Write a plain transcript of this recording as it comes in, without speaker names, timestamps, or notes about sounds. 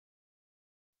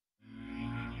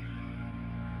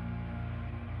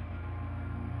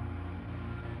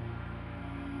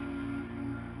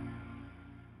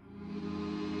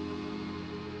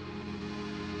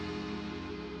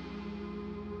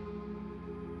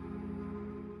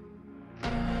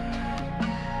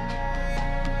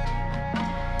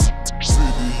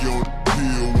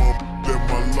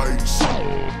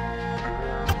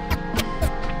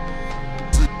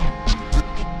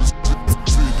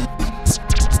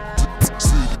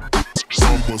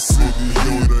a city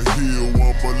on the hill,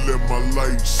 I'ma let my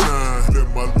light shine. Let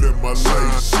my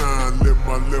light shine, let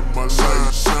my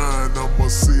light shine. I'm a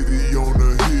city on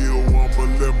the hill, I'ma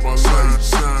let my light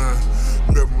shine.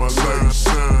 Let my light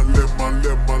shine, let my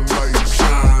light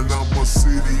shine. I'm a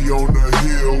city on the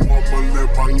hill, I'ma let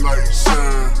my light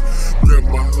shine. Let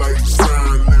my light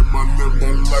shine, let my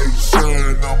light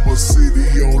shine. I'm a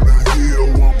city on the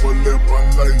hill, I'ma let my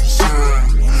light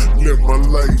shine. Let my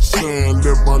light shine,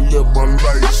 let my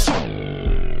light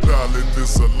shine. Darling,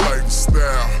 it's a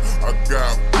lifestyle. I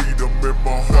got freedom in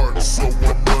my heart, so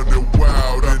I'm running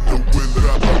wild in the wheel.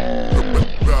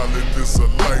 Darling, it's a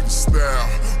lifestyle.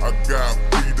 I got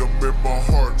freedom in my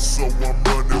heart, so I'm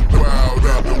running wild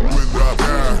in the wheel.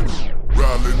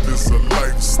 Darling, it's a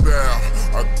lifestyle.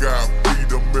 I got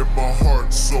freedom in my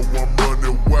heart, so I'm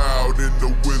running wild in the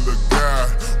will of God.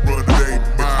 Running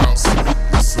 8 miles,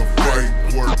 it's a fight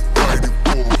worth fighting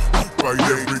for. Fight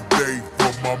every day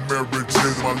for my marriage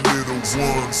and my little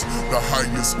ones. The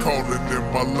highest calling in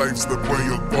my life's to be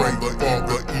a great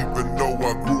father. Even though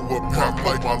I grew up half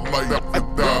like my life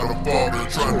without a father,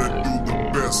 trying to do the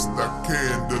best I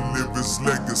can to live his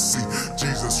legacy.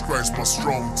 Jesus Christ, my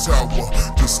strong tower,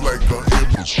 just like an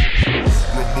image.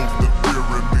 Remove the fear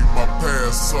in me, my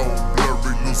past so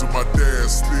blurry. Losing my dad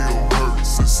still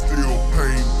hurts, it's still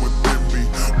pain within me.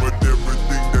 But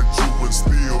everything that you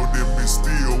instilled in me,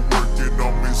 still working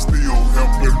on me, still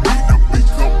helping me to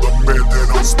become the man that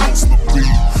I'm supposed to be.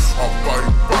 I fight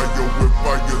fire with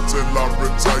fire till I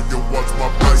retire. Watch my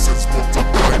blessings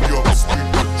multiply up. Speak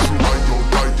the truth, I don't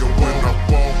lie. When I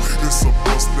fall, it's a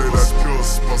must that I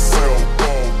dust myself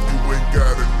off. You ain't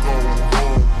gotta go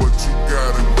home, but you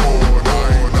gotta go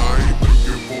on. I ain't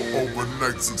looking for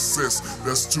overnight success,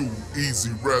 that's too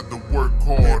easy. Rather work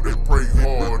hard and pray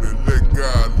hard and let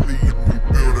God lead me.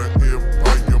 Build an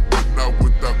empire, but not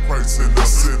without Christ and a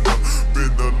sinner.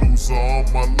 Been a loser all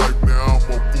my life, now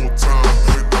I'm a full-time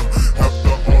winner.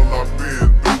 After all I've been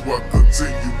through, I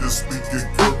continue to speak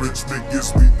encouragement.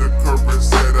 Gives me the courage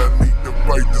that I need to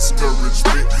fight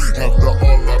discouragement. After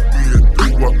all I've been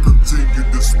through, I continue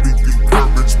to speak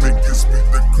encouragement. Gives me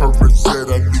the courage that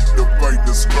I need to fight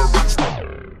discouragement.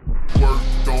 Work,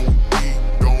 don't eat,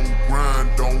 don't grind,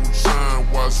 don't shine.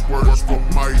 Watch words from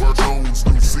Mike Jones,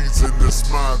 new season is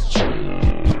my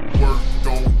work,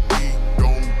 don't eat,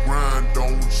 don't grind,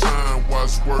 don't shine.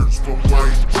 Watch words from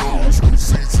Mike Jones, new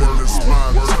season is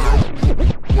my time.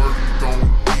 Work, don't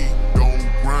eat, don't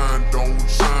grind, don't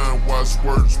shine. Watch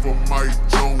words from Mike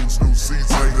Jones, new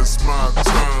season is my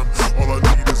time. All I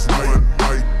need is one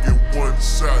mic and one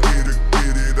shot. Here to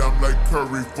get it, I'm like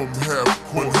Curry from half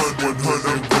court. 100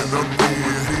 when I'm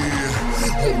here.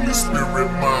 Holy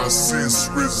Spirit, my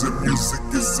assist, risen music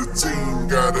is a team.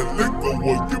 Gotta let go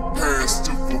of your past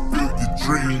to fulfill your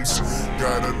dreams.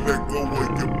 Gotta let go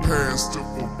of your past to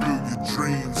fulfill your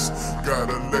dreams.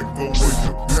 Gotta let go of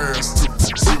your past to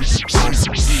fulfill your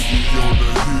dreams. City on the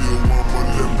hill, I'ma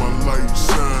let my light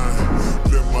shine.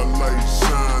 Let my light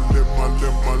shine, let my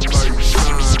light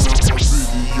shine. I'm a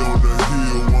city on the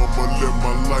hill, I'ma let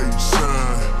my light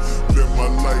shine. Let my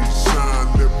light shine,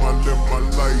 let my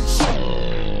light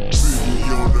shine. City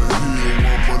on the hill,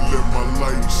 I'ma let my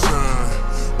light shine.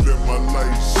 Let my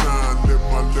light shine, let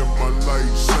my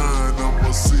light shine. I'm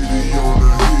a city on the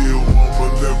hill, I'ma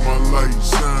let my light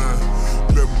shine.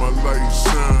 Let my light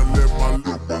shine, let my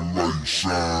light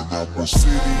shine. I'm a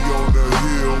city on the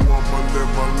hill, I'ma let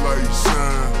my light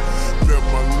shine. Let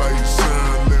my light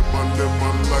shine, let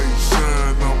my light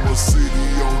shine. I'm a city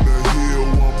on the hill,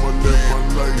 I'ma let my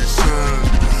light shine.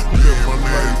 Let my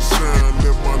light shine,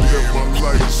 let my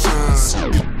light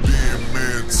shine. Dead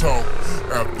man talk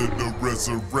after the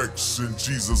resurrection.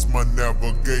 Jesus my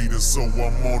navigator, so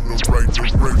I'm on the right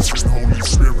direction. Holy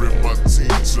Spirit my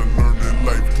teacher, learning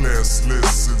life class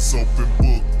lessons, open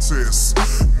book tests.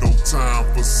 No time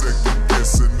for second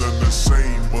guessing,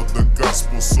 unashamed of the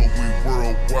gospel, so we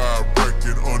worldwide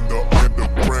reckon under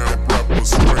underground rappers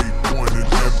straight pointed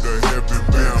under heaven,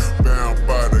 bound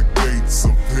by the gates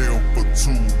of hell for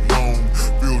too long.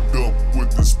 Filled up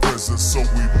with his presence, so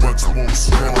we much more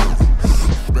strong.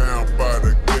 Bound by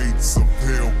the gates of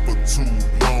hell for too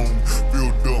long.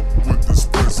 Filled up with his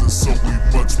presence, so we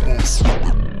much more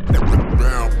strong.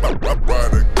 Bound by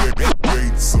the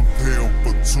gates of hell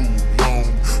for too long.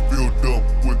 Filled up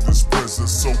with his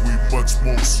presence, so we much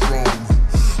more strong.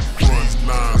 Front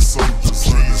line soldiers,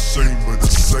 unashamed of the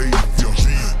Savior.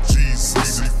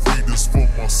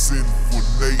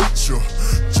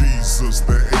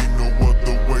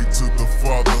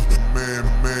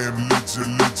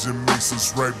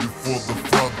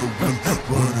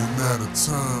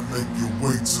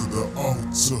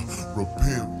 altar.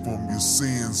 Repent from your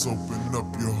sins, open up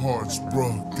your hearts,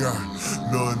 bruh. Got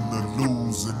none to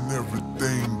lose and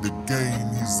everything to gain.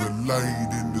 He's a light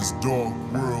in this dark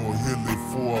world, healing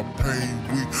for our pain.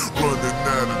 We running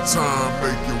out of time,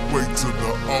 make your way to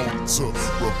the altar.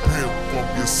 Repent from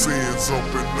your sins,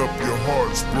 open up your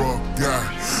hearts, bruh. Got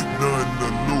none to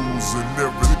lose and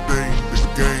everything to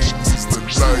gain. He's the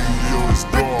light in this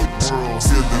dark world,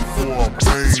 healing for our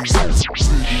pain.